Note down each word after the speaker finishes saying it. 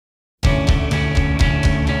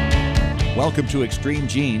Welcome to Extreme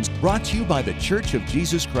Genes, brought to you by The Church of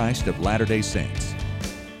Jesus Christ of Latter-day Saints.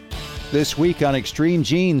 This week on Extreme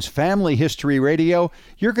Genes Family History Radio,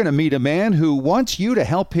 you're going to meet a man who wants you to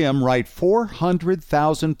help him write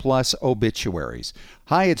 400,000 plus obituaries.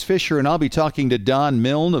 Hi, it's Fisher, and I'll be talking to Don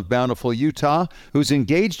Milne of Bountiful, Utah, who's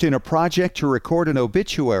engaged in a project to record an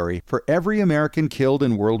obituary for every American killed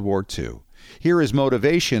in World War II. Here is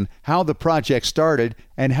motivation, how the project started,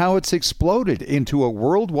 and how it's exploded into a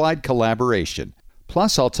worldwide collaboration.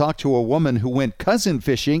 Plus, I'll talk to a woman who went cousin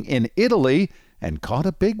fishing in Italy and caught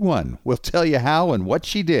a big one. We'll tell you how and what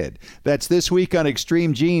she did. That's this week on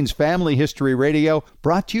Extreme Genes Family History Radio,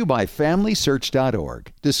 brought to you by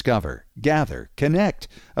FamilySearch.org. Discover, gather, connect.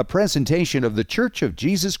 A presentation of The Church of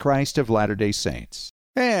Jesus Christ of Latter-day Saints.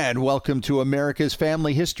 And welcome to America's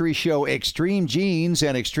Family History Show, Extreme Genes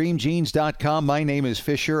and ExtremeGenes.com. My name is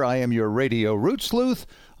Fisher. I am your radio root sleuth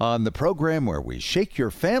on the program where we shake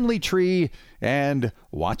your family tree and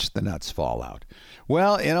watch the nuts fall out.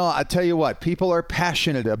 Well, I tell you what, people are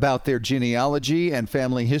passionate about their genealogy and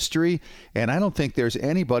family history, and I don't think there's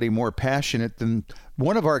anybody more passionate than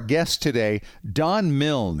one of our guests today, Don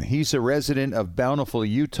Milne. He's a resident of Bountiful,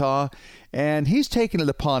 Utah, and he's taken it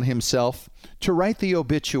upon himself to write the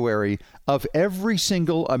obituary of every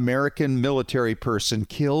single American military person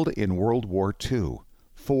killed in World War II.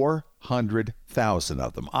 400,000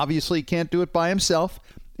 of them. Obviously, he can't do it by himself.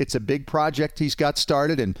 It's a big project he's got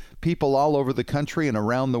started, and people all over the country and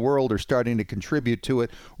around the world are starting to contribute to it.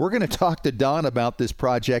 We're going to talk to Don about this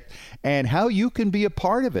project and how you can be a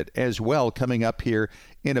part of it as well, coming up here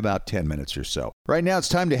in about 10 minutes or so. Right now, it's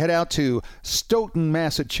time to head out to Stoughton,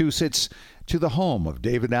 Massachusetts, to the home of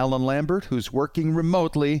David Allen Lambert, who's working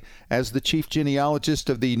remotely as the chief genealogist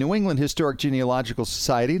of the New England Historic Genealogical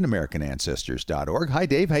Society and AmericanAncestors.org. Hi,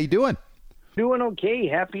 Dave. How you doing? Doing okay.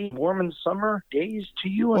 Happy warm and summer days to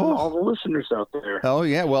you and all the listeners out there. Oh,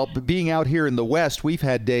 yeah. Well, being out here in the West, we've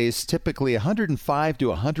had days typically 105 to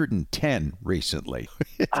 110 recently.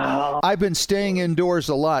 I've been staying indoors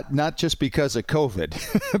a lot, not just because of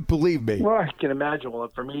COVID. Believe me. Well, I can imagine.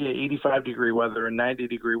 Well, for me, 85-degree weather and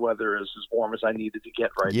 90-degree weather is as warm as I needed to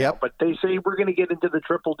get right now. But they say we're going to get into the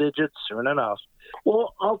triple digits soon enough.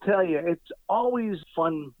 Well, I'll tell you, it's always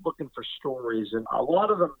fun looking for stories, and a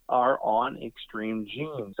lot of them are on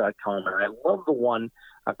ExtremeGenes.com. And I love the one,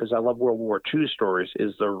 because I love World War II stories,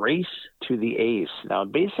 is the race to the ace. Now,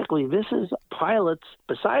 basically, this is pilots,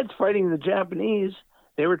 besides fighting the Japanese,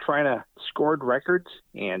 they were trying to score records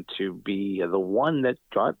and to be the one that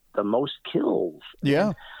got the most kills.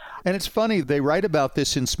 Yeah. And it's funny, they write about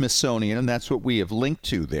this in Smithsonian, and that's what we have linked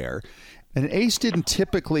to there. And Ace didn't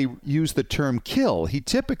typically use the term kill. He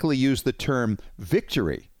typically used the term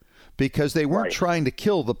victory, because they weren't trying to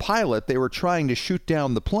kill the pilot. They were trying to shoot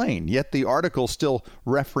down the plane. Yet the article still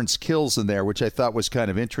referenced kills in there, which I thought was kind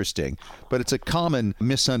of interesting. But it's a common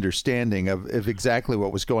misunderstanding of exactly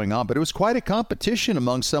what was going on. But it was quite a competition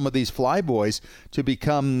among some of these flyboys to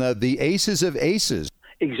become the aces of aces.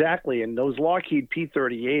 Exactly, and those Lockheed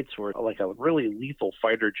P-38s were like a really lethal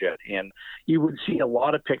fighter jet, and you would see a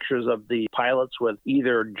lot of pictures of the pilots with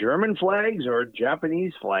either German flags or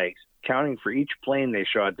Japanese flags, counting for each plane they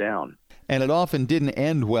shot down. And it often didn't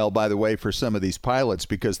end well, by the way, for some of these pilots,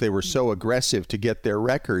 because they were so aggressive to get their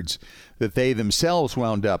records that they themselves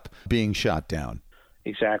wound up being shot down.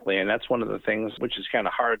 Exactly, and that's one of the things which is kind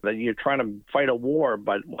of hard, that you're trying to fight a war,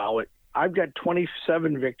 but I've got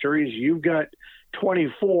 27 victories, you've got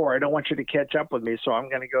 24. I don't want you to catch up with me, so I'm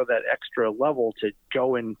going to go that extra level to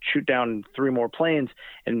go and shoot down 3 more planes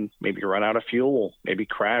and maybe run out of fuel, maybe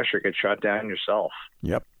crash or get shot down yourself.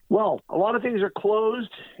 Yep. Well, a lot of things are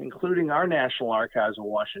closed, including our National Archives in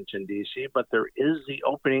Washington, D.C., but there is the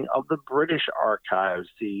opening of the British Archives.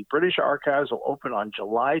 The British Archives will open on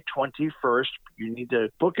July 21st. You need to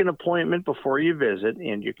book an appointment before you visit,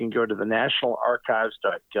 and you can go to the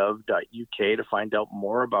nationalarchives.gov.uk to find out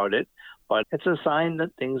more about it. But it's a sign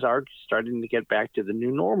that things are starting to get back to the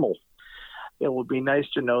new normal. It would be nice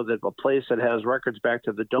to know that a place that has records back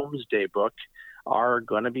to the Domesday Book are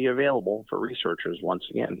going to be available for researchers once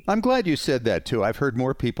again. I'm glad you said that, too. I've heard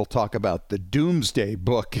more people talk about the Doomsday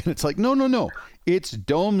Book, and it's like, no. It's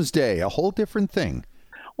Domesday, a whole different thing.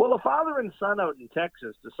 Well, a father and son out in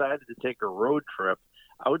Texas decided to take a road trip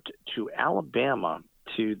out to Alabama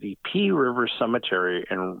to the Pea River Cemetery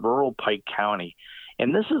in rural Pike County.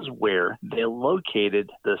 And this is where they located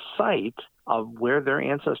the site of where their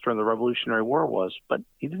ancestor in the Revolutionary War was, but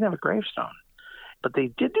he didn't have a gravestone. But they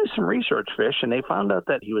did do some research, Fish, and they found out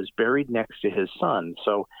that he was buried next to his son.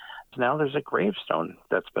 So Now there's a gravestone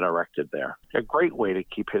that's been erected there. A great way to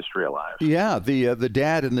keep history alive. Yeah, the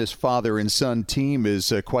dad in this father and son team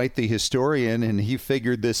is quite the historian, and he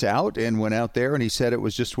figured this out and went out there, and he said it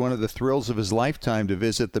was just one of the thrills of his lifetime to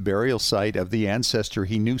visit the burial site of the ancestor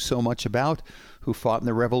he knew so much about, who fought in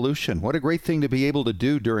the Revolution. What a great thing to be able to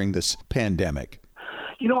do during this pandemic.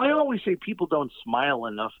 You know, I always say people don't smile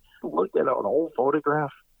enough. Look at an old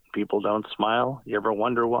photograph. People don't smile. You ever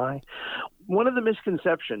wonder why? One of the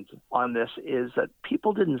misconceptions on this is that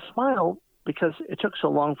people didn't smile because it took so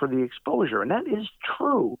long for the exposure. And that is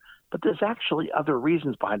true, but there's actually other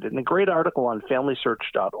reasons behind it. And a great article on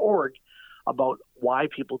FamilySearch.org about why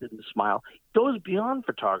people didn't smile goes beyond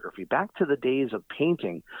photography, back to the days of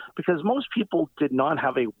painting, because most people did not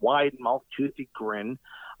have a wide-mouthed, toothy grin,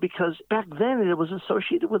 because back then it was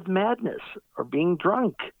associated with madness or being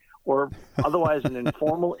drunk or otherwise an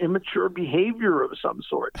informal, immature behavior of some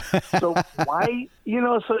sort. So why,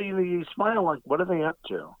 you smile like, what are they up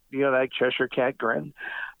to? That Cheshire Cat grin.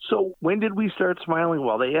 So when did we start smiling?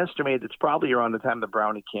 Well, they estimate it's probably around the time the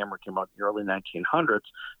Brownie camera came out in the early 1900s,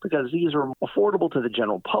 because these are affordable to the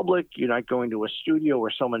general public. You're not going to a studio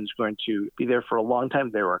where someone's going to be there for a long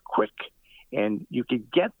time. They were quick, and you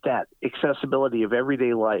could get that accessibility of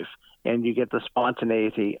everyday life, and you get the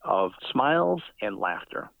spontaneity of smiles and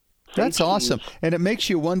laughter. That's awesome. And it makes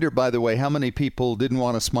you wonder, by the way, how many people didn't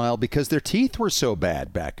want to smile because their teeth were so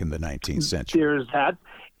bad back in the 19th century. There's that.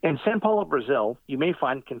 In Sao Paulo, Brazil, you may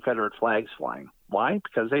find Confederate flags flying. Why?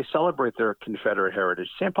 Because they celebrate their Confederate heritage.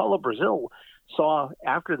 Sao Paulo, Brazil saw,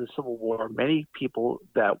 after the Civil War, many people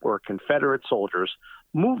that were Confederate soldiers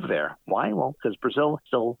move there. Why? Well, because Brazil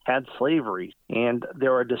still had slavery. And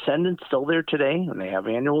there are descendants still there today, and they have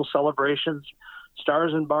annual celebrations.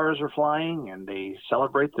 Stars and bars are flying, and they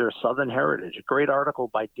celebrate their Southern heritage. A great article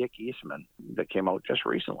by Dick Eastman that came out just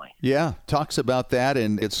recently. Yeah, talks about that,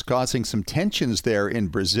 and it's causing some tensions there in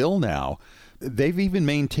Brazil now. They've even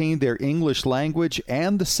maintained their English language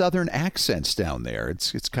and the Southern accents down there.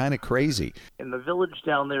 It's kind of crazy. In the village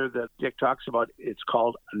down there that Dick talks about, it's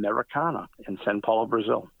called Americana in Sao Paulo,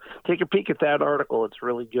 Brazil. Take a peek at that article. It's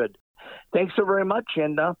really good. Thanks so very much,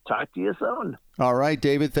 and talk to you soon. All right,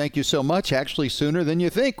 David, thank you so much. Actually, sooner than you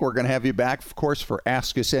think. We're going to have you back, of course, for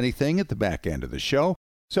Ask Us Anything at the back end of the show.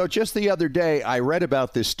 So just the other day, I read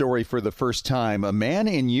about this story for the first time. A man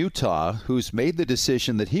in Utah who's made the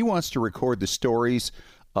decision that he wants to record the stories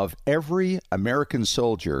of every American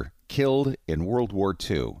soldier killed in World War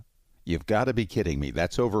II. You've got to be kidding me.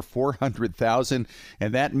 That's over 400,000.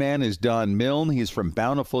 And that man is Don Milne. He's from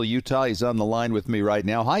Bountiful, Utah. He's on the line with me right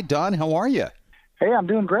now. Hi, Don. How are you? Hey, I'm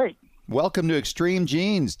doing great. Welcome to Extreme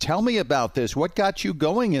Genes. Tell me about this. What got you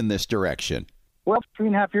going in this direction? Well,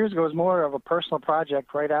 3.5 years ago, it was more of a personal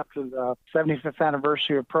project. Right after the 75th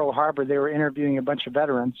anniversary of Pearl Harbor, they were interviewing a bunch of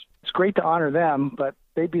veterans. It's great to honor them, but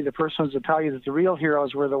they'd be the first ones to tell you that the real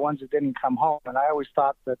heroes were the ones that didn't come home. And I always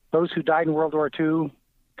thought that those who died in World War II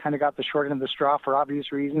kind of got the short end of the straw for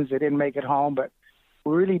obvious reasons. They didn't make it home, but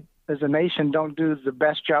we really, as a nation, don't do the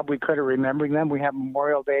best job we could of remembering them. We have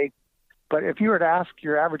Memorial Day. But if you were to ask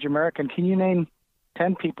your average American, can you name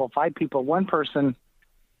 10 people, 5 people, 1 person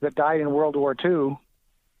that died in World War II,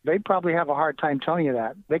 they'd probably have a hard time telling you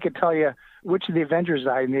that. They could tell you which of the Avengers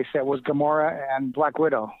died, and they said it was Gamora and Black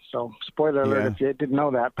Widow. So spoiler alert if you didn't know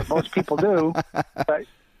that, but most people do. But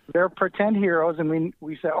they're pretend heroes, and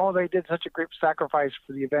we say, oh, they did such a great sacrifice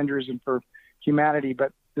for the Avengers and for humanity,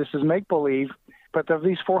 but this is make-believe. But of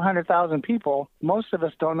these 400,000 people, most of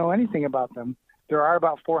us don't know anything about them. There are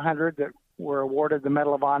about 400 that were awarded the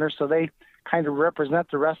Medal of Honor, so they kind of represent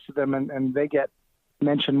the rest of them, and they get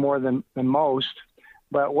mentioned more than most.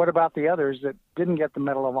 But what about the others that didn't get the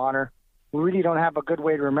Medal of Honor? We really don't have a good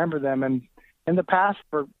way to remember them. And in the past,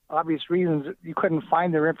 for obvious reasons, you couldn't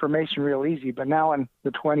find their information real easy. But now in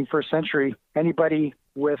the 21st century, anybody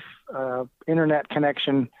with internet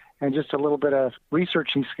connection and just a little bit of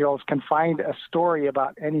researching skills can find a story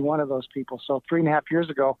about any one of those people. So 3.5 years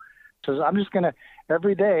ago, so I'm just going to,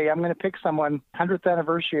 every day, I'm going to pick someone, 100th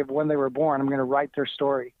anniversary of when they were born. I'm going to write their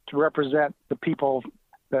story to represent the people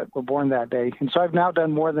that were born that day. And so I've now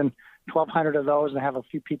done more than 1,200 of those, and I have a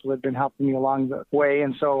few people that have been helping me along the way.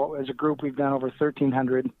 And so as a group, we've done over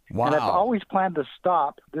 1,300. Wow. And I've always planned to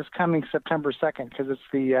stop this coming September 2nd because it's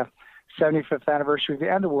the 75th anniversary of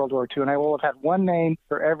the end of World War II. And I will have had one name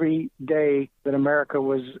for every day that America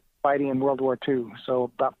was fighting in World War II.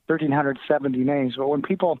 So about 1,370 names. But when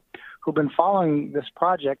people who've been following this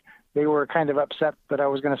project, they were kind of upset that I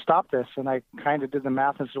was going to stop this. And I kind of did the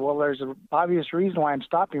math and said, well, there's an obvious reason why I'm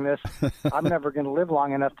stopping this. I'm never going to live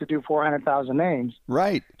long enough to do 400,000 names.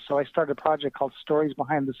 Right. So I started a project called Stories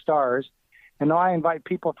Behind the Stars. And now I invite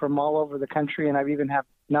people from all over the country, and I've even have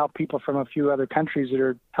now people from a few other countries that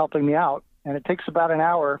are helping me out. And it takes about an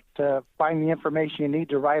hour to find the information you need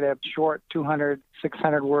to write a short 200,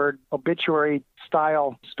 600-word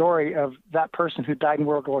obituary-style story of that person who died in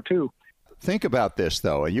World War II. Think about this,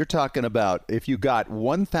 though. You're talking about if you got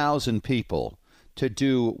 1,000 people to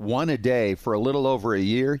do one a day for a little over a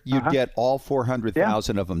year, you'd get all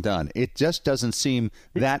 400,000 of them done. It just doesn't seem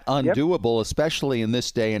that undoable, especially in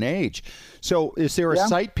this day and age. So is there a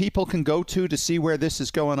site people can go to see where this is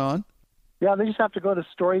going on? Yeah, they just have to go to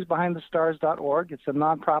storiesbehindthestars.org. It's a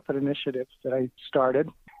nonprofit initiative that I started,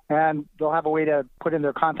 and they'll have a way to put in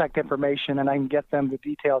their contact information, and I can get them the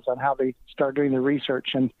details on how they start doing the research.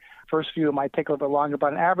 And first few it might take a little bit longer,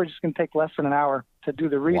 but on average it's going to take less than an hour to do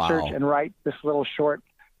the research and write this little short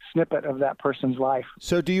snippet of that person's life.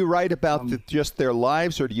 So do you write about just their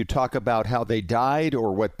lives, or do you talk about how they died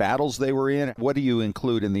or what battles they were in? What do you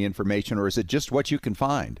include in the information, or is it just what you can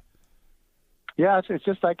find? Yeah, it's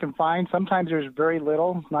just I can find. Sometimes there's very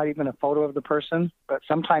little, not even a photo of the person, but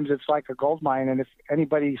sometimes it's like a gold mine. And if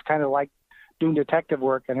anybody's kind of like doing detective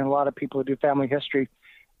work, and a lot of people who do family history,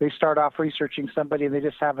 they start off researching somebody and they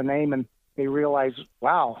just have a name and they realize,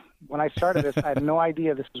 wow, when I started this, I had no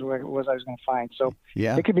idea this is where it was I was going to find. So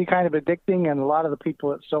it can be kind of addicting, and a lot of the people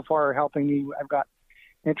that so far are helping me, I've got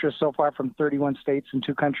interest so far from 31 states and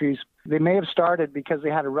 2 countries. They may have started because they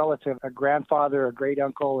had a relative, a grandfather, a great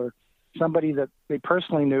uncle, or somebody that they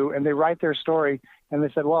personally knew, and they write their story, and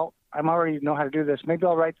they said, well, I already know how to do this. Maybe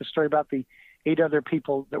I'll write the story about the 8 other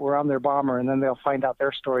people that were on their bomber, and then they'll find out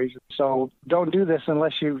their stories. So don't do this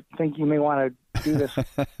unless you think you may want to do this.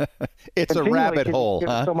 It's a rabbit hole,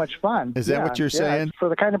 It's so much fun. Is that what you're saying? For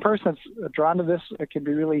the kind of person that's drawn to this, it can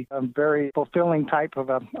be really a very fulfilling type of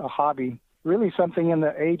a hobby. Really something in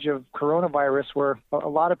the age of coronavirus where a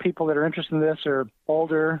lot of people that are interested in this are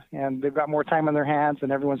older and they've got more time on their hands,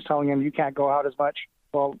 and everyone's telling them you can't go out as much.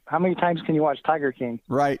 Well, how many times can you watch Tiger King?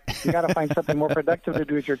 Right. You got to find something more productive to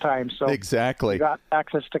do with your time. So exactly. You got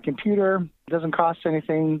access to computer. It doesn't cost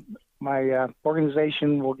anything. My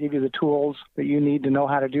organization will give you the tools that you need to know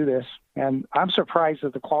how to do this. And I'm surprised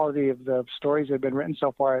at the quality of the stories that have been written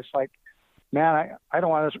so far. It's like, man, I don't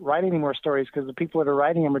want to write any more stories because the people that are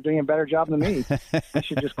writing them are doing a better job than me. I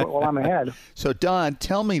should just quit while I'm ahead. So, Don,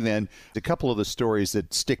 tell me then a couple of the stories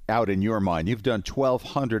that stick out in your mind. You've done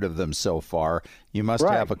 1,200 of them so far. You must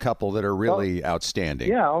have a couple that are really outstanding.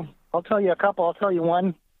 Yeah, I'll tell you a couple. I'll tell you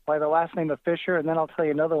one by the last name of Fisher, and then I'll tell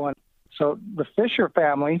you another one. So the Fisher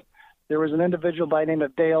family, there was an individual by the name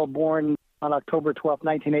of Dale born on October 12,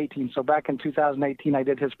 1918. So back in 2018, I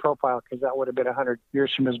did his profile because that would have been 100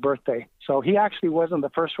 years from his birthday. So he actually wasn't the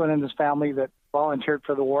first one in his family that volunteered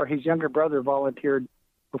for the war. His younger brother volunteered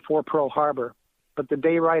before Pearl Harbor. But the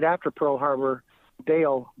day right after Pearl Harbor,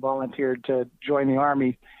 Dale volunteered to join the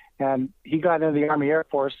Army. And he got into the Army Air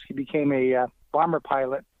Force. He became a bomber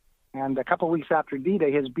pilot. And a couple of weeks after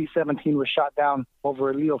D-Day, his B-17 was shot down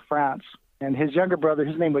over Lille, France. And his younger brother,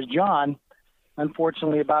 his name was John.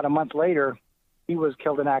 Unfortunately, about a month later, he was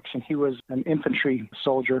killed in action. He was an infantry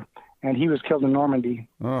soldier, and he was killed in Normandy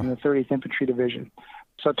in the 30th Infantry Division.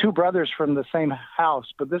 So 2 brothers from the same house,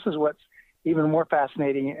 but this is what's even more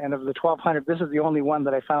fascinating. And of the 1,200, this is the only one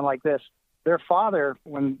that I found like this. Their father,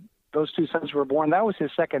 when those 2 sons were born, that was his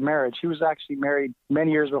second marriage. He was actually married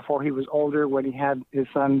many years before he was older when he had his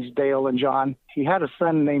sons, Dale and John. He had a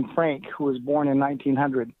son named Frank who was born in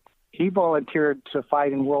 1900. He volunteered to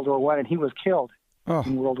fight in World War I, and he was killed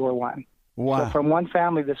in World War I. Wow. So from one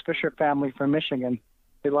family, this Fisher family from Michigan,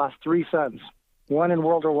 they lost 3 sons. One in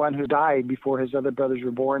World War I who died before his other brothers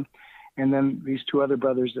were born, and then these 2 other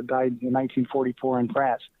brothers that died in 1944 in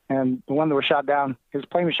France. And the one that was shot down, his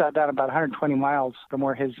plane was shot down about 120 miles from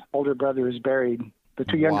where his older brother is buried. The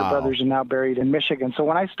 2 younger brothers are now buried in Michigan. So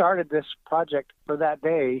when I started this project for that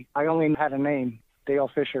day, I only had a name, Dale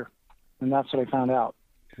Fisher, and that's what I found out.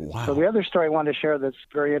 Wow. So the other story I wanted to share that's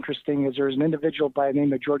very interesting is there's an individual by the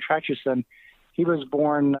name of George Hutchison. He was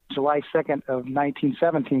born July 2nd of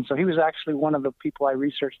 1917, so he was actually one of the people I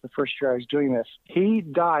researched the first year I was doing this. He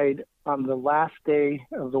died on the last day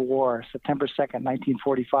of the war, September 2nd,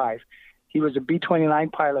 1945. He was a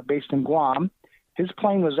B-29 pilot based in Guam. His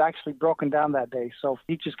plane was actually broken down that day, so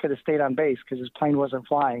he just could have stayed on base because his plane wasn't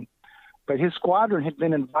flying. But his squadron had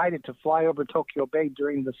been invited to fly over Tokyo Bay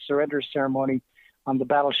during the surrender ceremony on the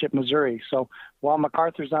battleship Missouri. So while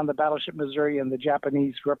MacArthur's on the battleship Missouri and the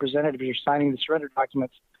Japanese representatives are signing the surrender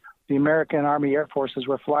documents, the American Army Air Forces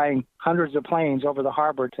were flying hundreds of planes over the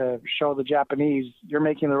harbor to show the Japanese, you're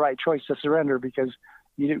making the right choice to surrender because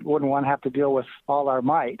you wouldn't want to have to deal with all our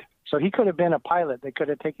might. So he could have been a pilot. They could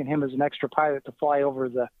have taken him as an extra pilot to fly over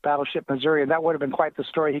the battleship Missouri, and that would have been quite the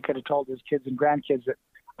story. He could have told his kids and grandkids that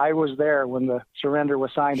I was there when the surrender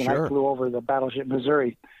was signed and I flew over the battleship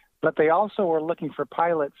Missouri. But they also were looking for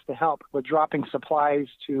pilots to help with dropping supplies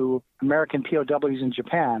to American POWs in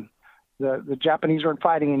Japan. The Japanese weren't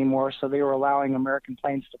fighting anymore, so they were allowing American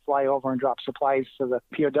planes to fly over and drop supplies to the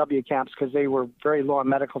POW camps because they were very low on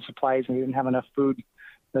medical supplies and they didn't have enough food.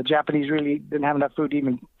 The Japanese really didn't have enough food to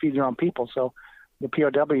even feed their own people, so the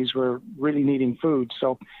POWs were really needing food.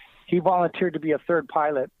 So he volunteered to be a third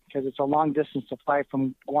pilot because it's a long distance to fly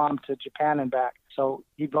from Guam to Japan and back. So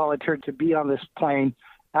he volunteered to be on this plane.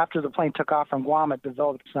 After the plane took off from Guam, it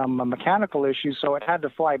developed some mechanical issues, so it had to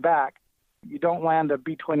fly back. You don't land a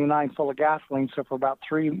B-29 full of gasoline, so for about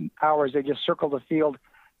 3 hours they just circled the field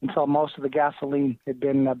until most of the gasoline had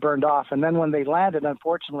been burned off. And then when they landed,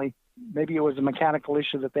 unfortunately, maybe it was a mechanical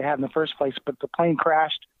issue that they had in the first place, but the plane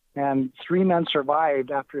crashed, and 3 men survived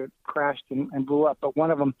after it crashed and blew up, but one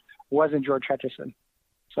of them wasn't George Hutchison.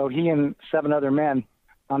 So he and 7 other men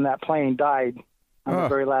on that plane died on the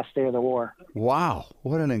very last day of the war. Wow,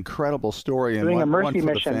 what an incredible story. And doing a mercy one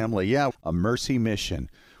for mission. The family. Yeah, a mercy mission.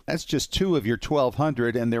 That's just 2 of your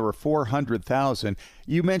 1,200, and there were 400,000.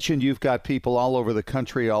 You mentioned you've got people all over the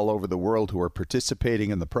country, all over the world who are participating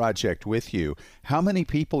in the project with you. How many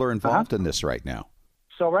people are involved in this right now?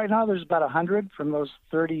 So right now there's about 100 from those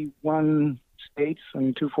 31 states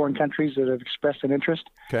and 2 foreign countries that have expressed an interest.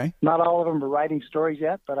 Okay. Not all of them are writing stories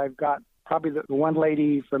yet, but I've got probably the one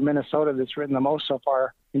lady from Minnesota that's written the most so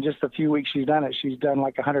far. In just a few weeks she's done it. She's done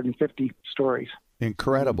like 150 stories.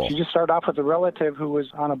 Incredible. She just started off with a relative who was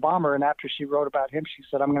on a bomber, and after she wrote about him, she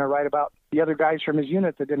said, I'm going to write about the other guys from his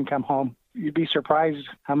unit that didn't come home. You'd be surprised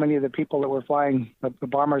how many of the people that were flying the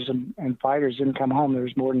bombers and fighters didn't come home. There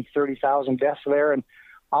was more than 30,000 deaths there, and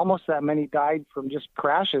almost that many died from just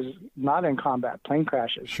crashes, not in combat, plane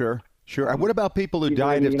crashes. Sure. What about people who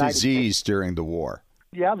died of disease during the war?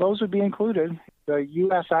 Yeah, those would be included. The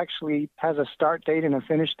U.S. actually has a start date and a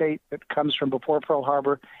finish date that comes from before Pearl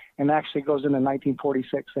Harbor and actually goes into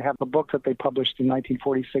 1946. They have a book that they published in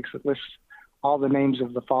 1946 that lists all the names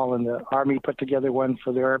of the fallen. The Army put together one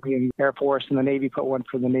for the Army and Air Force, and the Navy put one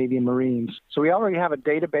for the Navy and Marines. So we already have a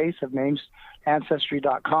database of names,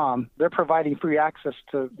 Ancestry.com. They're providing free access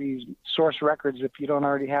to these source records. If you don't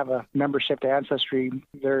already have a membership to Ancestry,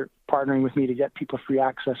 they're partnering with me to get people free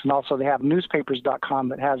access. And also they have newspapers.com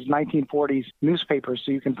that has 1940s newspapers,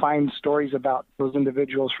 so you can find stories about those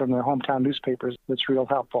individuals from their hometown newspapers. That's real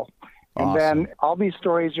helpful. Awesome. And then all these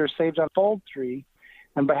stories are saved on Fold3.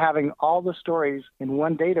 And by having all the stories in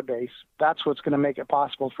one database, that's what's going to make it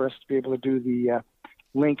possible for us to be able to do the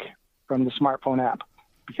link from the smartphone app,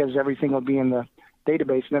 because everything will be in the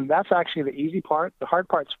database. And that's actually the easy part. The hard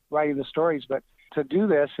part's writing the stories. But to do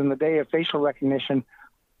this in the day of facial recognition,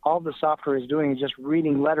 all the software is doing is just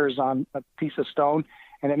reading letters on a piece of stone,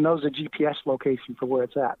 and it knows the GPS location for where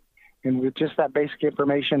it's at. And with just that basic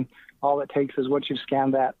information, all it takes is once you've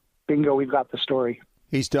scanned that, bingo, we've got the story.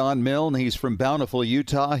 He's Don Milne. He's from Bountiful,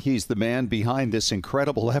 Utah. He's the man behind this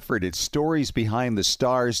incredible effort. It's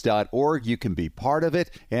storiesbehindthestars.org. You can be part of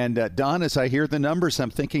it. And Don, as I hear the numbers,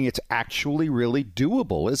 I'm thinking it's actually really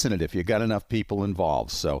doable, isn't it, if you got enough people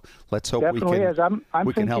involved? So let's hope we can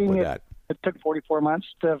help with that. It took 44 months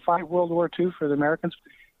to fight World War II for the Americans.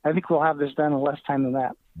 I think we'll have this done in less time than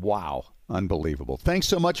that. Wow. Unbelievable. Thanks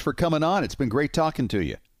so much for coming on. It's been great talking to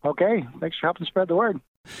you. Okay. Thanks for helping spread the word.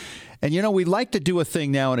 And, you know, we like to do a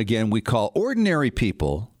thing now and again we call ordinary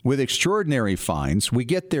people with extraordinary finds. We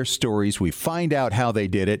get their stories. We find out how they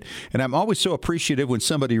did it. And I'm always so appreciative when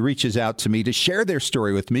somebody reaches out to me to share their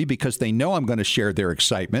story with me because they know I'm going to share their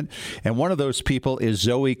excitement. And one of those people is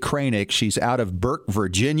Zoe Kranick. She's out of Burke,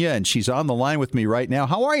 Virginia, and she's on the line with me right now.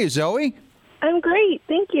 How are you, Zoe? I'm great.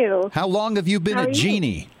 Thank you. How long have you been a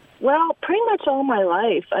genie? Well, pretty much all my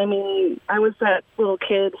life. I mean, I was that little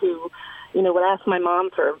kid who, you know, would ask my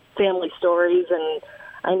mom for family stories, and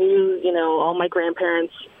I knew, you know, all my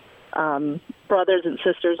grandparents' brothers and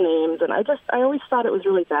sisters' names, and I always thought it was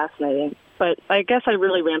really fascinating. But I guess I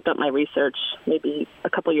really ramped up my research maybe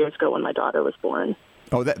a couple years ago when my daughter was born.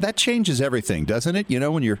 Oh, that changes everything, doesn't it? You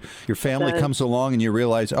know, when your family comes along and you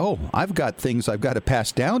realize, oh, I've got things I've got to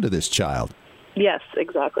pass down to this child. Yes,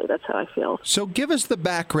 exactly. That's how I feel. So give us the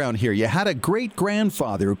background here. You had a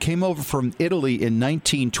great-grandfather who came over from Italy in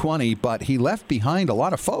 1920, but he left behind a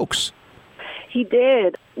lot of folks. He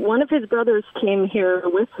did. One of his brothers came here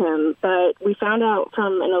with him, but we found out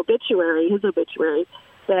from an obituary, his obituary,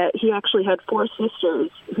 that he actually had 4 sisters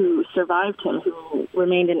who survived him, who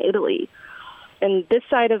remained in Italy. And this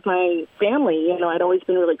side of my family, I'd always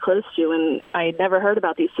been really close to, and I had never heard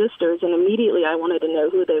about these sisters, and immediately I wanted to know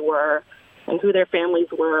who they were and who their families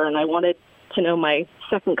were, and I wanted to know my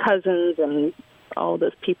second cousins and all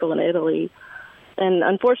those people in Italy. And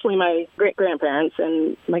unfortunately, my great-grandparents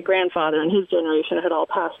and my grandfather and his generation had all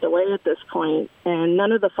passed away at this point, and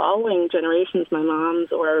none of the following generations, my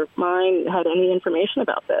mom's or mine, had any information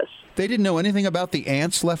about this. They didn't know anything about the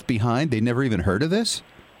aunts left behind? They never even heard of this?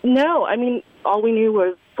 No, all we knew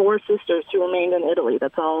was 4 sisters who remained in Italy.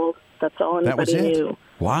 That's all anybody knew.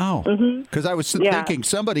 Wow. Because I was thinking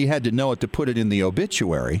somebody had to know it to put it in the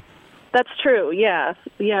obituary. That's true, yeah.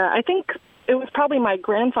 Yeah, I think it was probably my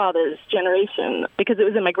grandfather's generation because it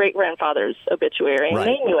was in my great-grandfather's obituary. And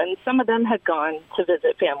they knew, and some of them had gone to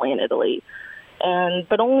visit family in Italy.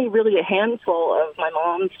 But only really a handful of my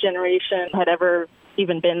mom's generation had ever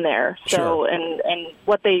even been there. So, and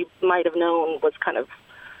what they might have known was kind of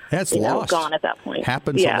gone at that point.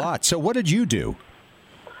 Happens a lot. So what did you do?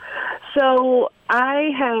 So I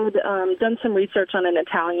had done some research on an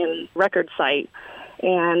Italian record site,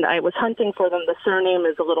 and I was hunting for them. The surname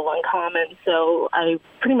is a little uncommon, so I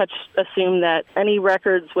pretty much assumed that any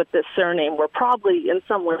records with this surname were probably in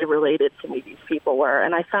some way related to who these people were.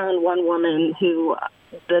 And I found one woman who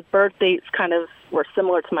the birth dates kind of were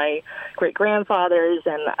similar to my great-grandfather's,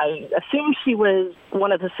 and I assumed she was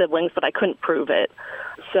one of the siblings, but I couldn't prove it.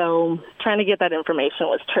 So trying to get that information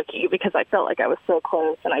was tricky because I felt like I was so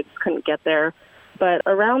close and I just couldn't get there. But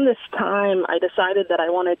around this time, I decided that I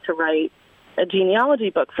wanted to write a genealogy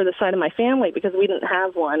book for the side of my family because we didn't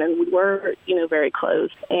have one, and we were, very close.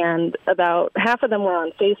 And about half of them were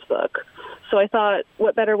on Facebook. So I thought,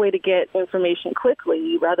 what better way to get information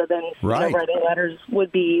quickly rather than writing letters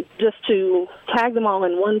would be just to tag them all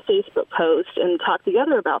in one Facebook post and talk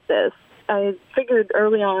together about this. I figured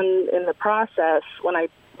early on in the process, when I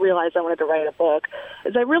realized I wanted to write a book,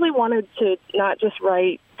 is I really wanted to not just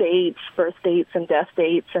write dates, birth dates and death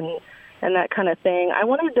dates and that kind of thing. I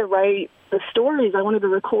wanted to write the stories. I wanted to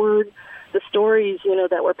record the stories,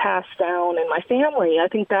 that were passed down in my family. I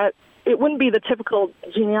think that it wouldn't be the typical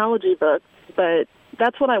genealogy book, but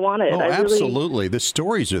that's what I wanted. Oh, absolutely. The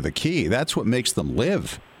stories are the key. That's what makes them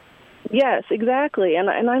live. Yes, exactly. And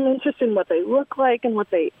I'm interested in what they look like and what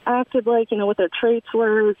they acted like, what their traits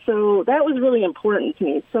were. So that was really important to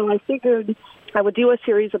me. So I figured I would do a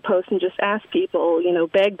series of posts and just ask people,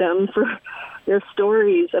 beg them for their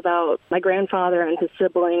stories about my grandfather and his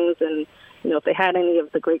siblings and, if they had any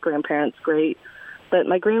of the great-grandparents, great. But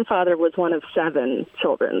my grandfather was one of 7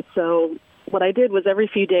 children. So what I did was every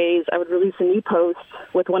few days I would release a new post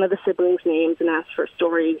with one of the siblings' names and ask for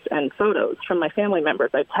stories and photos from my family members.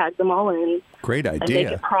 I'd tag them all in. Great idea. And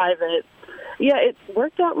make it private. Yeah, it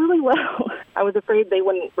worked out really well. I was afraid they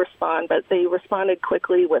wouldn't respond, but they responded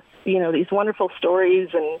quickly with, these wonderful stories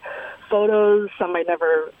and photos, some I'd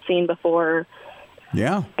never seen before.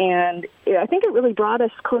 Yeah. And I think it really brought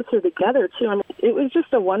us closer together, too. It was just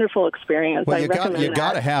a wonderful experience. Well, you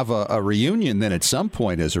got to have a reunion then at some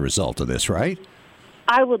point as a result of this, right?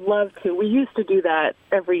 I would love to. We used to do that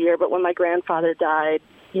every year, but when my grandfather died,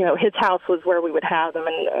 his house was where we would have them.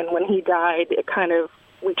 And when he died, it kind of,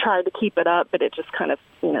 we tried to keep it up, but it just kind of,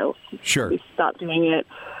 we stopped doing it.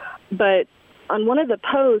 But on one of the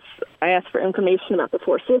posts, I asked for information about the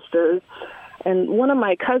 4 sisters. And one of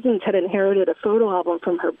my cousins had inherited a photo album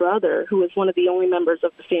from her brother, who was one of the only members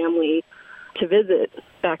of the family to visit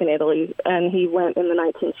back in Italy, and he went in the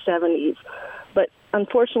 1970s. But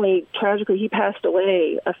unfortunately, tragically, he passed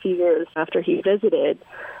away a few years after he visited.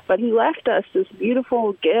 But he left us this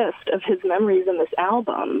beautiful gift of his memories in this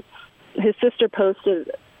album. His sister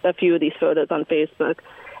posted a few of these photos on Facebook,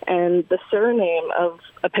 and the surname of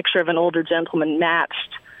a picture of an older gentleman matched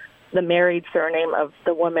the married surname of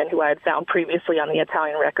the woman who I had found previously on the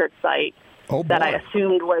Italian record site. Oh, boy. That I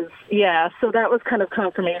assumed was, so that was kind of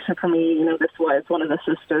confirmation for me, this was one of the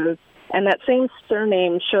sisters. And that same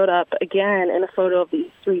surname showed up again in a photo of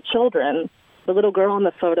these 3 children. The little girl in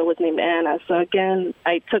the photo was named Anna. So again,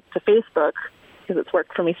 I took to Facebook because it's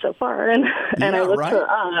worked for me so far, and I looked her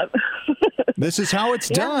up. This is how it's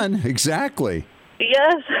done. Exactly.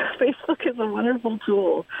 Yes, Facebook is a wonderful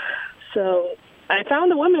tool. So I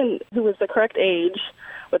found a woman who was the correct age,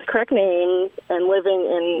 with the correct name, and living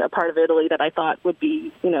in a part of Italy that I thought would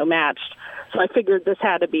be, matched. So I figured this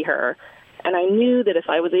had to be her. And I knew that if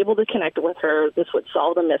I was able to connect with her, this would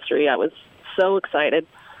solve the mystery. I was so excited.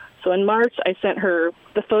 So in March, I sent her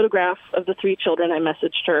the photograph of the 3 children. I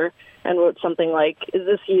messaged her and wrote something like, "Is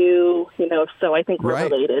this you? So I think we're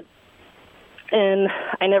related." And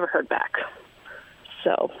I never heard back.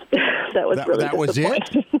 So that was really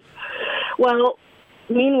disappointing. It? Well,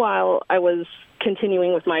 meanwhile, I was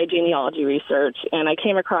continuing with my genealogy research, and I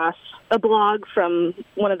came across a blog from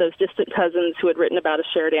one of those distant cousins who had written about a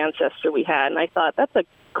shared ancestor we had, and I thought, that's a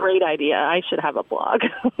great idea. I should have a blog.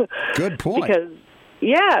 Good point. Because,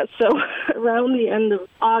 so around the end of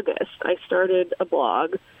August, I started a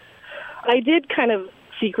blog. I did kind of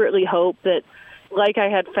secretly hope that, like I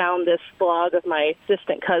had found this blog of my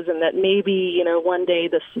distant cousin, that maybe, one day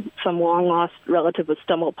some long-lost relative would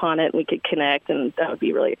stumble upon it and we could connect, and that would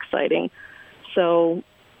be really exciting. So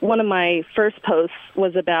one of my first posts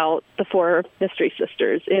was about the 4 mystery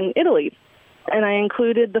sisters in Italy, and I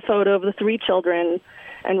included the photo of the 3 children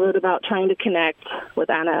and wrote about trying to connect with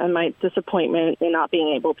Anna and my disappointment in not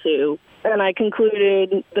being able to. And I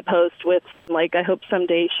concluded the post with, I hope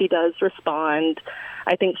someday she does respond.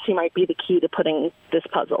 I think she might be the key to putting this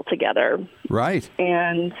puzzle together. Right.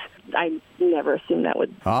 And I never assumed that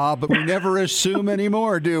would... But we never assume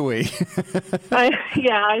anymore, do we?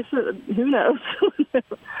 Who knows?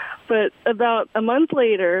 But about a month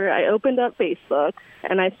later, I opened up Facebook,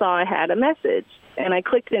 and I saw I had a message. And I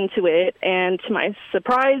clicked into it, and to my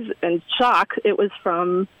surprise and shock, it was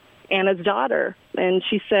from Anna's daughter. And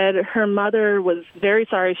she said her mother was very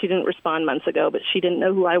sorry she didn't respond months ago, but she didn't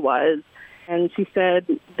know who I was. And she said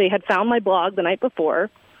they had found my blog the night before,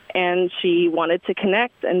 and she wanted to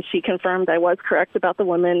connect, and she confirmed I was correct about the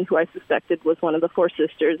woman who I suspected was one of the 4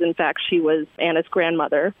 sisters. In fact, she was Anna's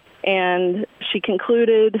grandmother. And she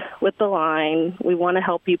concluded with the line, "We want to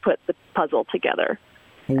help you put the puzzle together."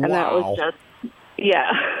 Wow. And that was just...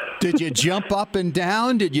 Yeah. Did you jump up and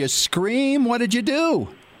down? Did you scream? What did you do?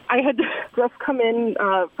 I had just come in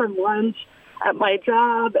from lunch at my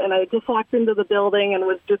job, and I just walked into the building and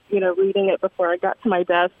was just, reading it before I got to my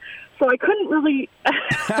desk. So I couldn't really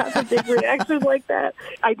have a big reaction like that.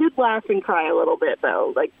 I did laugh and cry a little bit,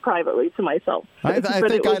 though, privately to myself. I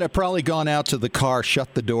think I'd have probably gone out to the car,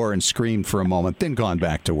 shut the door, and screamed for a moment, then gone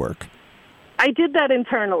back to work. I did that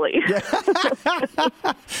internally.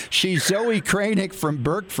 She's Zoe Kranick from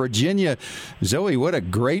Burke, Virginia. Zoe, what a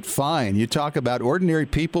great find. You talk about ordinary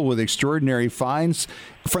people with extraordinary finds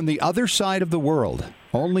from the other side of the world.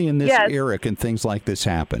 Only in this era can things like this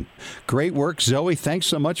happen. Great work, Zoe. Thanks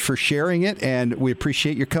so much for sharing it, and we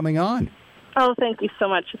appreciate your coming on. Oh, thank you so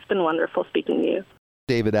much. It's been wonderful speaking to you.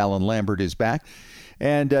 David Allen Lambert is back.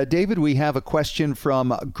 And David, we have a question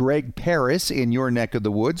from Greg Paris in your neck of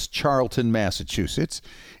the woods, Charlton, Massachusetts.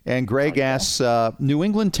 And Greg asks, New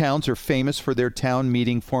England towns are famous for their town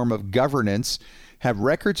meeting form of governance. Have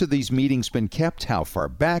records of these meetings been kept? How far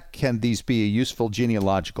back? Can these be a useful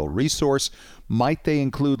genealogical resource? Might they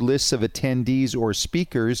include lists of attendees or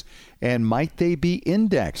speakers? And might they be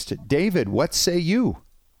indexed? David, what say you?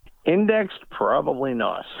 Indexed? Probably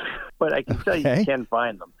not. But I can tell you can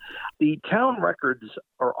find them. The town records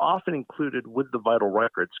are often included with the vital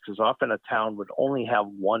records because often a town would only have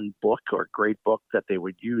one book or great book that they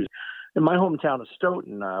would use. In my hometown of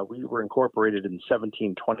Stoughton, we were incorporated in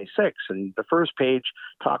 1726, and the first page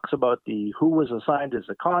talks about who was assigned as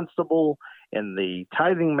a constable and the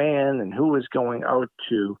tithing man and who was going out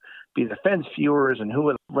to be the fence viewers and who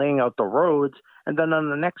was laying out the roads. And then on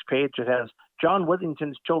the next page, it has John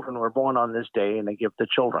Withington's children were born on this day, and they give the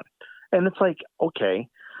children. And it's like, okay,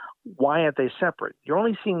 why aren't they separate? You're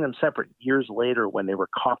only seeing them separate years later when they were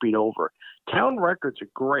copied over. Town records are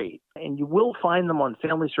great, and you will find them on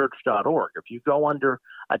FamilySearch.org. If you go under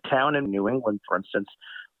a town in New England, for instance,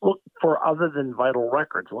 look for other than vital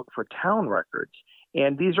records, look for town records.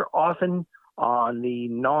 And these are often on the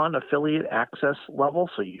non-affiliate access level,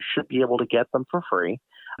 so you should be able to get them for free.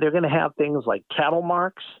 They're going to have things like cattle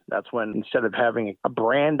marks. That's when instead of having a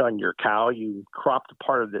brand on your cow, you cropped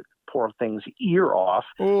part of the poor thing's ear off.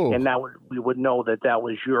 Ooh. And we would know that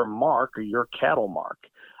was your mark or your cattle mark.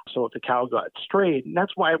 So if the cow got strayed, and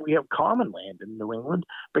that's why we have common land in New England,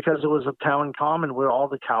 because it was a town common where all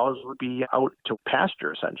the cows would be out to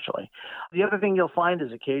pasture, essentially. The other thing you'll find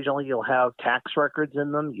is occasionally you'll have tax records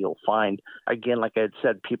in them. You'll find, again, like I had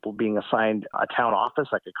said, people being assigned a town office,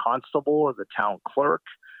 like a constable or the town clerk.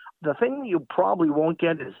 The thing you probably won't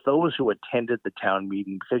get is those who attended the town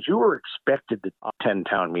meeting, because you were expected to attend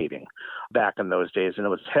town meeting back in those days. And it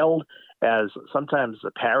was held as sometimes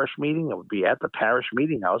a parish meeting. It would be at the parish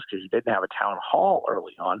meeting house because you didn't have a town hall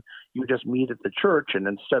early on. You just meet at the church. And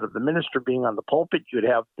instead of the minister being on the pulpit, you'd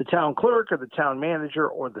have the town clerk or the town manager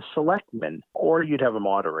or the selectman, or you'd have a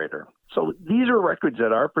moderator. So these are records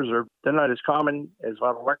that are preserved. They're not as common as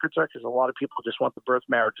vital records are because a lot of people just want the birth,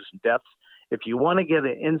 marriages, and deaths. If you want to get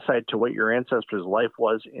an insight to what your ancestor's life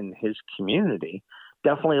was in his community,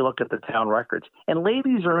 definitely look at the town records. And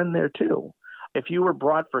ladies are in there too. If you were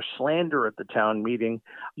brought for slander at the town meeting,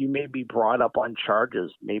 you may be brought up on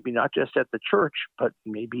charges, maybe not just at the church, but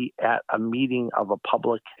maybe at a meeting of a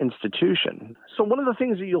public institution. So one of the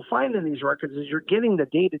things that you'll find in these records is you're getting the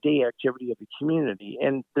day-to-day activity of the community,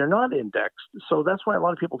 and they're not indexed. So that's why a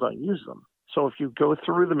lot of people don't use them. So if you go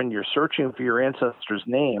through them and you're searching for your ancestor's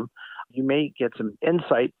name, you may get some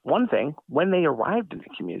insight, one thing, when they arrived in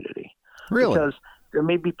the community. Really? Because there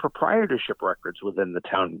may be proprietorship records within the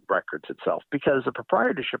town records itself, because the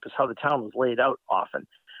proprietorship is how the town was laid out often.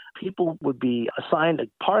 People would be assigned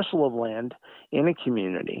a parcel of land in a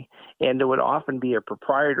community, and there would often be a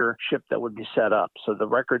proprietorship that would be set up. So the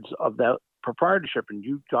records of that proprietorship, and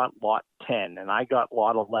you got lot 10, and I got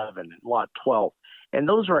lot 11, and lot 12. And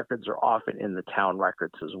those records are often in the town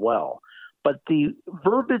records as well. But the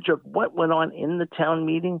verbiage of what went on in the town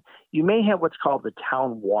meeting, you may have what's called the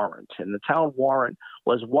town warrant. And the town warrant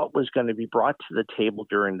was what was going to be brought to the table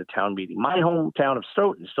during the town meeting. My hometown of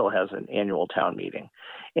Stoughton still has an annual town meeting.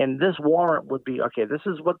 And this warrant would be, okay, this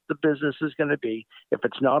is what the business is going to be. If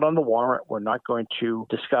it's not on the warrant, we're not going to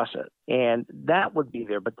discuss it. And that would be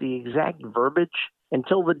there. But the exact verbiage,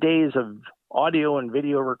 until the days of audio and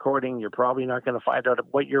video recording, you're probably not going to find out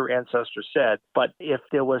what your ancestor said. But if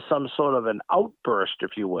there was some sort of an outburst,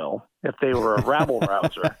 if you will, if they were a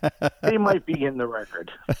rabble-rouser, they might be in the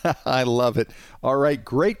record. I love it. All right,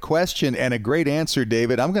 great question and a great answer,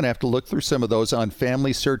 David. I'm going to have to look through some of those on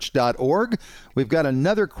FamilySearch.org. We've got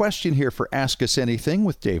another question here for Ask Us Anything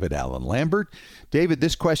with David Alan Lambert. David,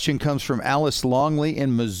 this question comes from Alice Longley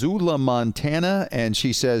in Missoula, Montana, and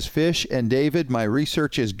she says, Fish and David, my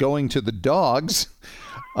research is going to the dogs.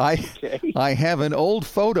 I have an old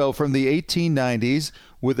photo from the 1890s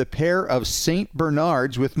with a pair of St.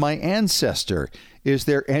 Bernards with my ancestor. Is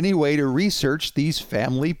there any way to research these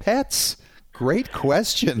family pets? Great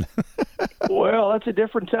question. Well, that's a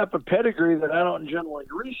different type of pedigree that I don't generally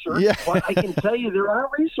research, yeah. But I can tell you there are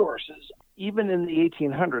resources. Even in the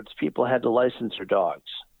 1800s, people had to license their dogs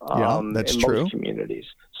that's in true. most communities.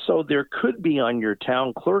 So there could be on your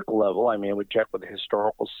town clerk level, I mean, I would check with the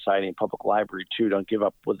Historical Society and Public Library, too. Don't give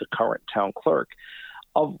up with the current town clerk,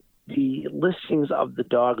 of the listings of the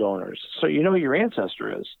dog owners. So you know who your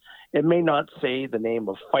ancestor is. It may not say the name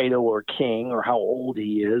of Fido or King or how old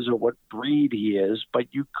he is or what breed he is, but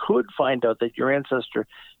you could find out that your ancestor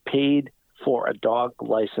paid for a dog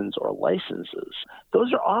license or licenses.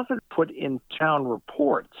 Those are often put in town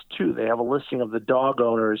reports, too. They have a listing of the dog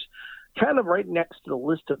owners kind of right next to the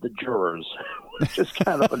list of the jurors, which is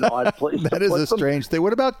kind of an odd place. That is a strange thing.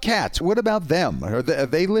 What about cats? What about them? Are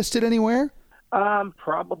they listed anywhere?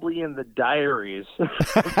 Probably in the diaries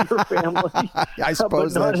of your family. I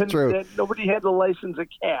suppose that's true. Nobody had to license a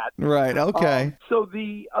cat. Right, okay. So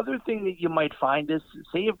the other thing that you might find is,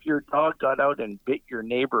 say if your dog got out and bit your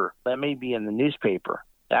neighbor, that may be in the newspaper.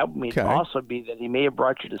 That may also be that he may have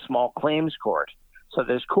brought you to small claims court. So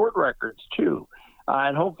there's court records, too.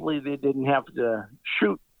 And hopefully they didn't have to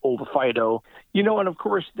shoot old Fido. You know, and of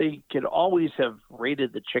course they could always have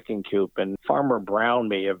raided the chicken coop, and Farmer Brown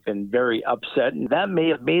may have been very upset, and that may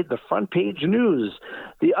have made the front page news.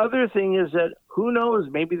 The other thing is that, who knows,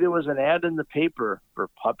 maybe there was an ad in the paper for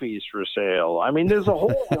puppies for sale. I mean, there's a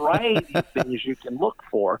whole variety of things you can look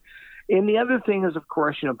for. And the other thing is, of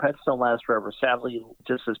course, you know, pets don't last forever. Sadly,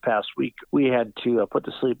 just this past week, we had to put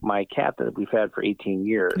to sleep my cat that we've had for 18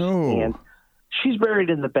 years. Oh. And she's buried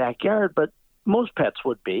in the backyard, but most pets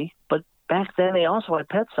would be. But back then, they also had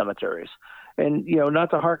pet cemeteries. And, you know,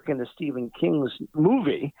 not to harken to Stephen King's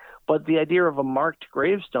movie, but the idea of a marked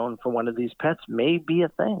gravestone for one of these pets may be a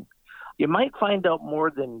thing. You might find out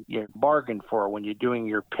more than you bargained for when you're doing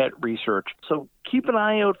your pet research. So keep an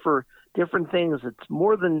eye out for different things. It's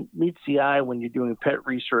more than meets the eye when you're doing pet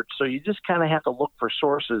research. So you just kind of have to look for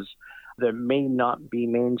sources that may not be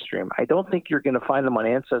mainstream. I don't think you're going to find them on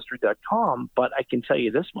Ancestry.com, but I can tell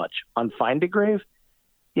you this much. On Find a Grave,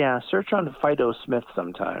 search on Fido Smith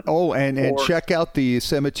sometime. Oh, and check out the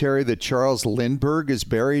cemetery that Charles Lindbergh is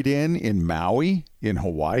buried in Maui, in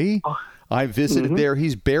Hawaii. Oh, I visited there.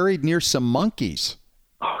 He's buried near some monkeys.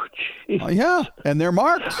 Oh, jeez. Yeah, and they're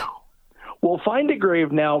marked. Well, Find a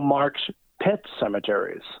Grave now marks pet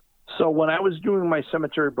cemeteries. So when I was doing my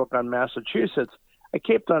cemetery book on Massachusetts, I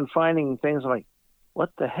kept on finding things like,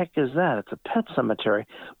 what the heck is that? It's a pet cemetery.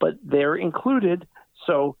 But they're included,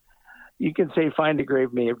 so you can say Find a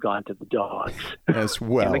Grave may have gone to the dogs. As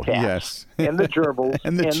well, and the cats, yes. And the gerbils,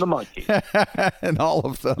 and the monkeys. And all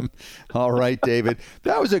of them. All right, David.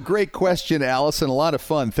 That was a great question, Alice, and a lot of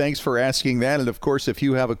fun. Thanks for asking that. And, of course, if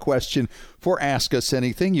you have a question for Ask Us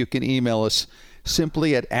Anything, you can email us,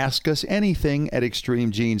 simply at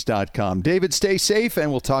askusanything@extremegenes.com. David, stay safe,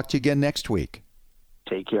 and we'll talk to you again next week.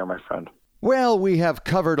 Take care, my friend. Well, we have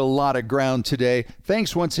covered a lot of ground today.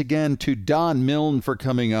 Thanks once again to Don Milne for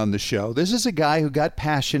coming on the show. This is a guy who got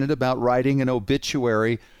passionate about writing an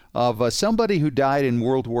obituary of somebody who died in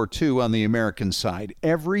World War II on the American side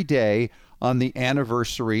every day on the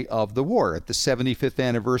anniversary of the war, at the 75th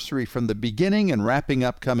anniversary from the beginning and wrapping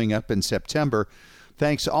up coming up in September.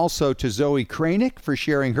 Thanks also to Zoe Kranick for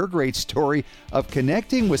sharing her great story of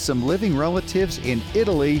connecting with some living relatives in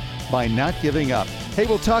Italy by not giving up. Hey,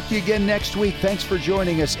 we'll talk to you again next week. Thanks for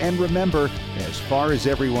joining us. And remember, as far as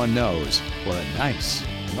everyone knows, we're a nice,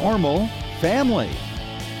 normal family.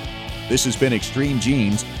 This has been Extreme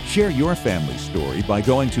Genes. Share your family story by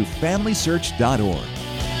going to FamilySearch.org.